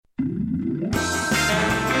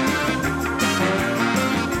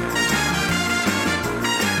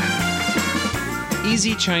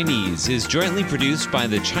Easy Chinese is jointly produced by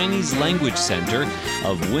the Chinese Language Center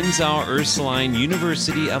of Windsor Ursuline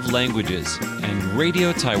University of Languages and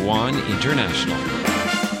Radio Taiwan International.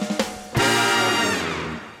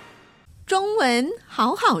 中文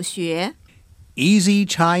好好学 Easy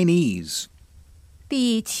Chinese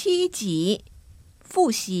第7集复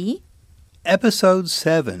习 Episode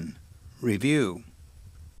 7 Review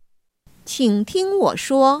请听我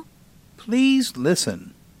说 Please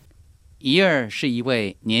listen. 怡儿是一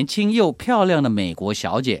位年轻又漂亮的美国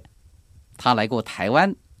小姐，她来过台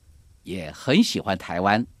湾，也很喜欢台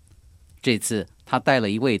湾。这次她带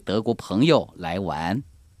了一位德国朋友来玩。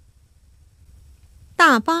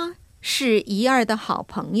大巴是怡儿的好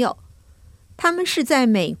朋友，他们是在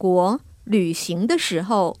美国旅行的时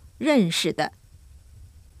候认识的。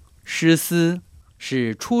诗思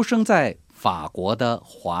是出生在法国的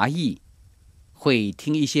华裔，会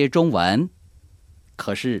听一些中文，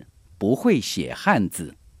可是不会写汉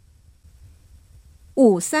字。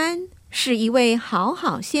武三是一位好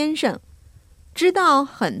好先生，知道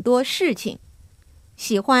很多事情，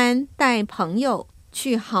喜欢带朋友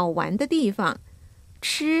去好玩的地方，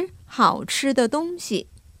吃好吃的东西。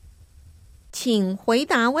请回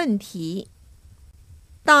答问题。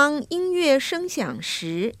当音乐声响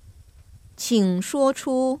时，请说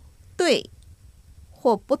出对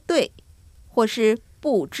或不对，或是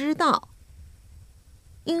不知道。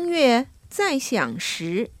音乐在响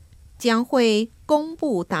时，将会公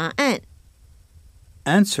布答案。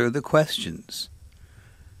Answer the questions.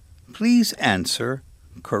 Please answer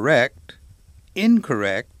correct,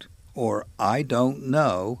 incorrect, or I don't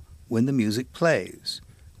know when the music plays.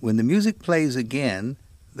 When the music plays again,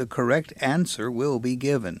 the correct answer will be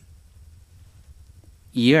given.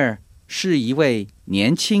 怡儿是一位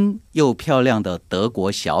年轻又漂亮的德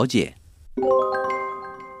国小姐。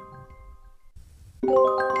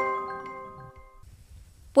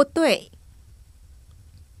不对，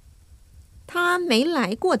他没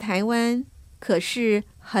来过台湾，可是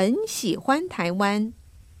很喜欢台湾。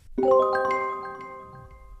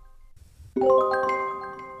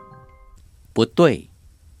不对，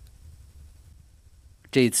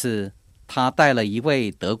这次他带了一位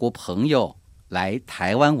德国朋友来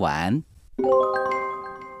台湾玩。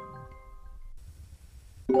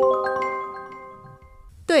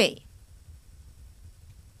对，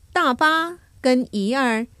大巴跟怡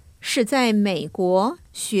儿是在美国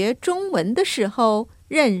学中文的时候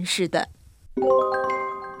认识的。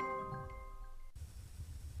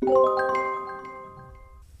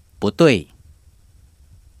不对，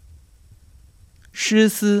诗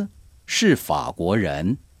思是法国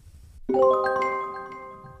人。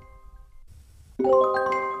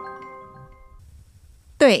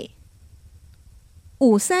对，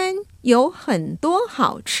武三有很多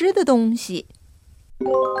好吃的东西。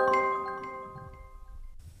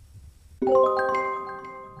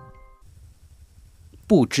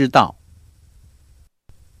不知道。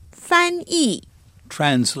翻译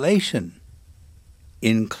Translation.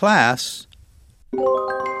 In class,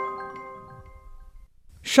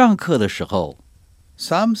 上课的时候，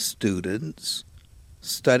 some students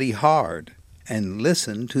study hard and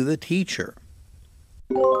listen to the teacher.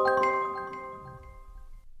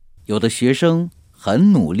 有的学生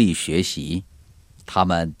很努力学习，他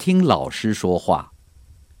们听老师说话。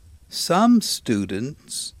Some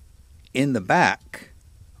students in the back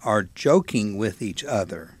are joking with each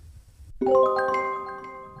other.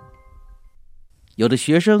 有的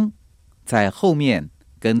学生在后面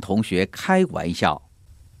跟同学开玩笑。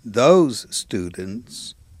Those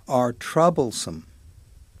students are troublesome.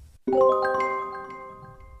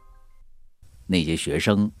 那些学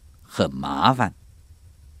生很麻烦。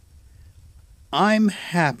I'm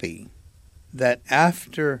happy that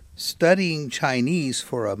after studying Chinese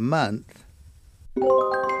for a month,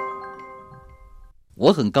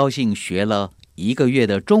 我很高兴学了1个月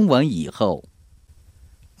的中文以后，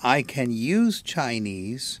 I can use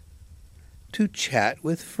Chinese to chat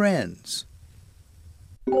with friends.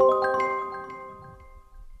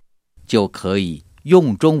 就可以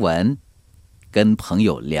用中文跟朋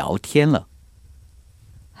友聊天了。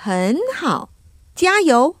很好，加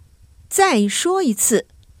油！再说一次。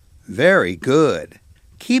Very good.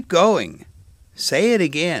 Keep going. Say it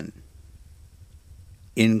again.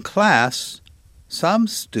 In class, some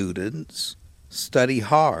students study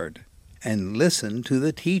hard and listen to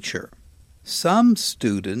the teacher. Some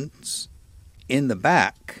students in the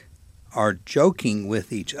back are joking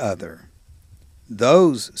with each other.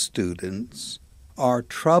 Those students are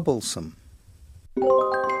troublesome.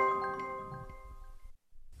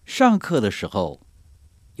 上课的时候，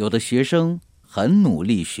有的学生很努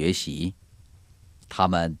力学习，他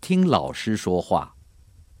们听老师说话。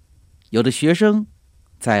有的学生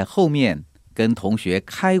在后面跟同学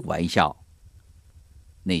开玩笑，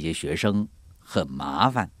那些学生很麻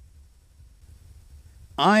烦。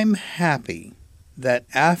I'm happy that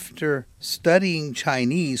after studying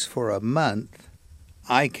Chinese for a month,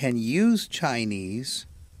 I can use Chinese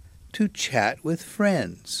to chat with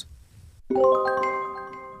friends.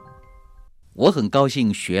 我很高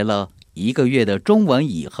兴学了1个月的中文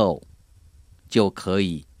以后，就可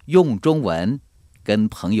以用中文跟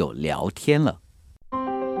朋友聊天了。